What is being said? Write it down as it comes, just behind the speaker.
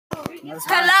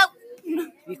Hello.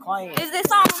 Be quiet. Is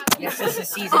this on? Yes, this is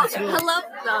season 2. Hello.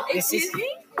 No. Excuse me?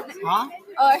 Huh?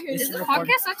 Is the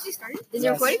podcast actually started? Is it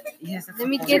Yes. recording? Yes, it's Let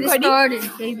me recording. get it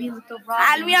started, baby.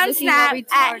 Add me on This is Snap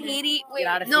retarded. at Haiti. Wait, Get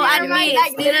out of no, here. add me.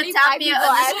 Nina Tapia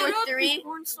 _3.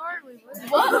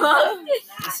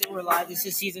 This is, we're live. This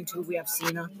is season 2. We have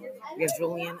Cena. We have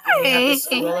Julian. And we have this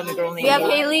girl and the girl named We have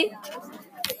Haley. Haley.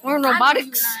 We're in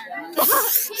robotics.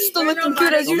 Still looking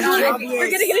cute as usual. We're gonna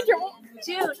get in trouble.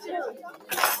 Chill.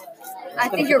 I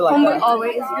think your Chromebook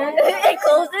always. It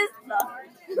closes.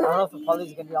 I don't know if the police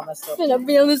is going to be all messed up. Gonna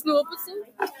be on this new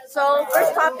episode. So,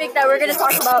 first topic that we're gonna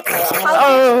talk about: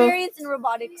 how experience in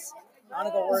robotics. I want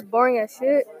to go It's work. boring as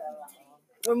shit.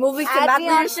 We're moving to Add math me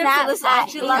on leadership, so this is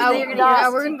actually last day you're gonna Yeah,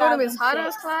 use. we're gonna go to Miss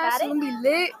Hada's class. It's gonna be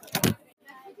lit.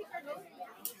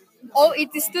 Oh, it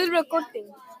is still recording.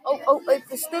 Oh, it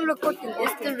is still recording.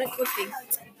 It's still recording.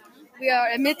 We are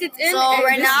admitted in. So and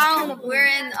right this is now kind of- we're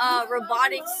in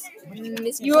robotics.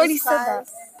 You already said that.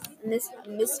 Miss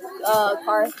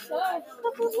car.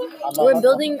 We're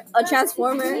building a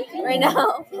transformer right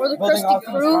now We're the Building Krusty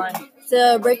Optimus crew. Prime.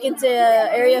 to break into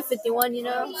Area 51. You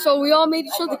know. So we all made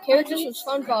each other characters from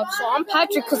SpongeBob. So I'm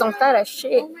Patrick because I'm fat as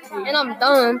shit. And I'm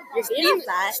dumb. You're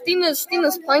fat. Stina's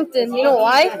Plankton. You know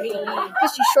why?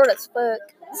 Because she's short as fuck.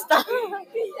 Stop.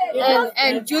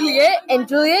 And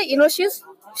Juliet, you know she's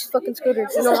fucking Scooter.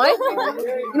 You know why?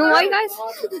 You know why, guys?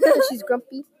 Because she's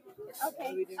grumpy.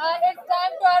 Okay. It's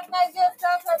time to organize your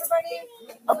stuff, everybody.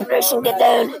 Operation Get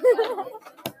Down.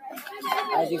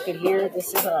 As you can hear,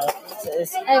 this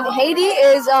is And Haiti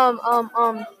is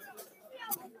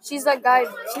she's that guy.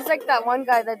 She's like that one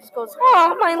guy that just goes,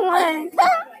 "Oh, my leg."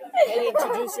 Hey,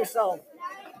 introduce yourself.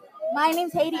 My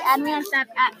name's Haiti. Add me on Snap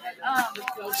at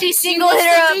She's She single needs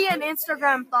hitter to up. be an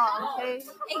Instagram thought, okay?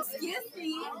 Excuse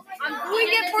me. I'm doing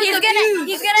it for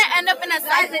He's gonna end up in a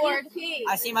sideboard.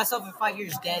 I see myself in 5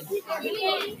 years dead.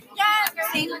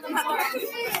 See?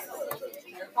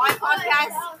 Bye,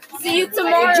 podcast. See you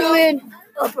tomorrow. Julian.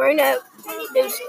 Over and out.